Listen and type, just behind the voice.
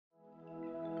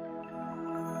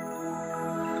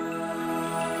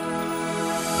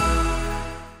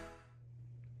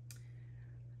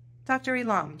Dr.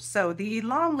 Elam, so the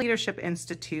Elam Leadership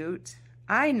Institute,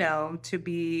 I know to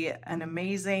be an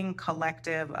amazing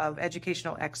collective of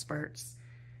educational experts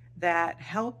that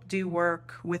help do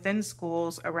work within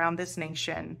schools around this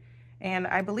nation. And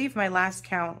I believe my last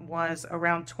count was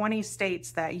around 20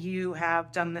 states that you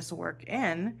have done this work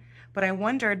in. But I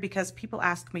wondered, because people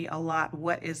ask me a lot,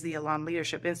 what is the Elam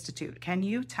Leadership Institute? Can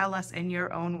you tell us in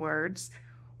your own words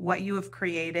what you have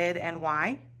created and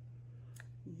why?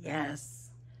 Yes,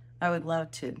 I would love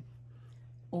to.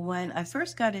 When I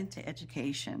first got into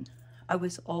education, I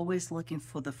was always looking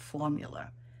for the formula.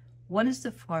 What is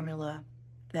the formula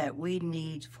that we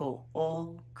need for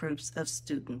all groups of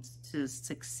students to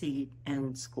succeed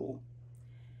in school?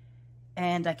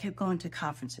 And I kept going to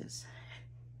conferences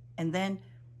and then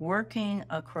working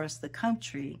across the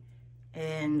country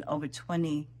in over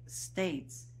 20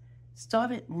 states,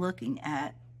 started looking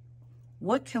at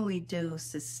what can we do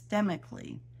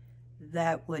systemically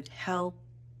that would help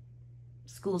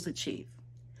schools achieve,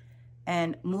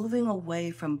 and moving away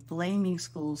from blaming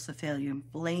schools for failure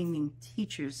and blaming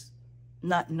teachers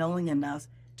not knowing enough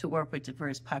to work with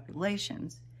diverse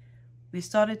populations. We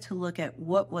started to look at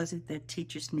what was it that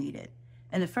teachers needed.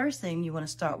 And the first thing, you want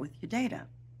to start with your data.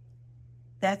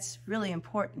 That's really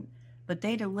important. But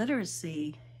data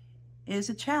literacy is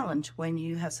a challenge when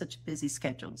you have such busy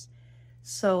schedules.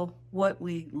 So what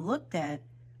we looked at,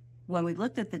 when we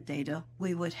looked at the data,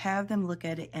 we would have them look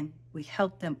at it and we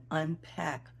help them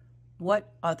unpack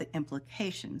what are the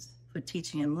implications for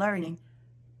teaching and learning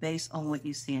based on what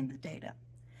you see in the data.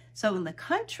 So in the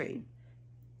country,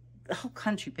 the whole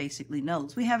country basically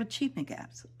knows we have achievement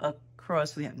gaps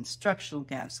across, we have instructional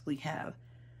gaps, we have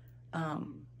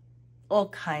all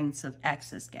kinds of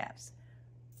access gaps.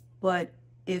 But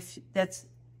if that's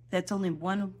only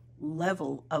one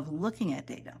level of looking at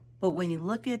data. But when you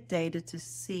look at data to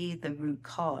see the root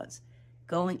cause,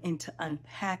 going into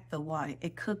unpack the why,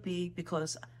 it could be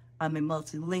because I'm a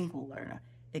multilingual learner.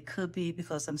 It could be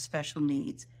because I'm special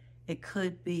needs. It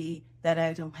could be that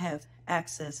I don't have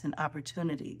access and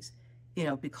opportunities,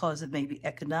 because of maybe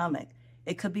economic.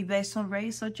 It could be based on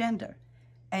race or gender.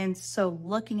 And so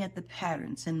looking at the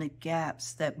patterns and the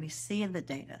gaps that we see in the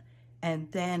data,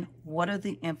 and then what are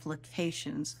the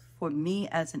implications for me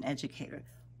as an educator?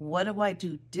 What do I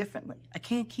do differently? I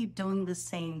can't keep doing the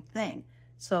same thing.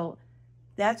 So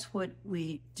that's what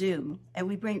we do. And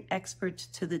we bring experts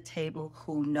to the table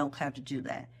who know how to do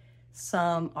that.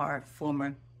 Some are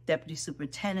former deputy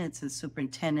superintendents and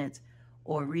superintendents,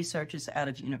 or researchers out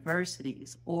of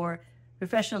universities, or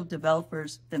professional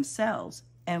developers themselves.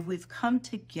 And we've come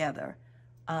together.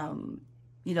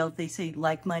 They say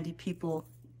like-minded people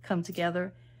come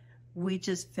together. We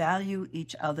just value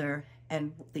each other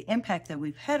and the impact that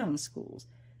we've had on schools.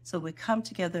 So we come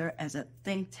together as a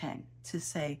think tank to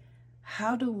say,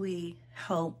 how do we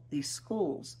help these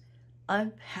schools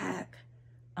unpack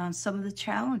some of the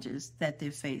challenges that they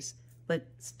face? But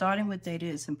starting with data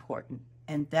is important,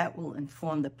 and that will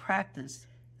inform the practice,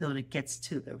 though it gets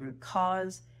to the root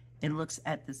cause. It looks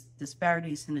at the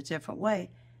disparities in a different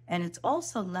way. And it's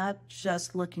also not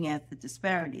just looking at the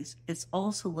disparities, it's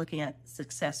also looking at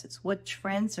successes. What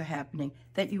trends are happening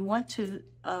that you want to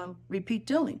repeat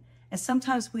doing? And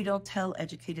sometimes we don't tell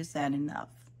educators that enough.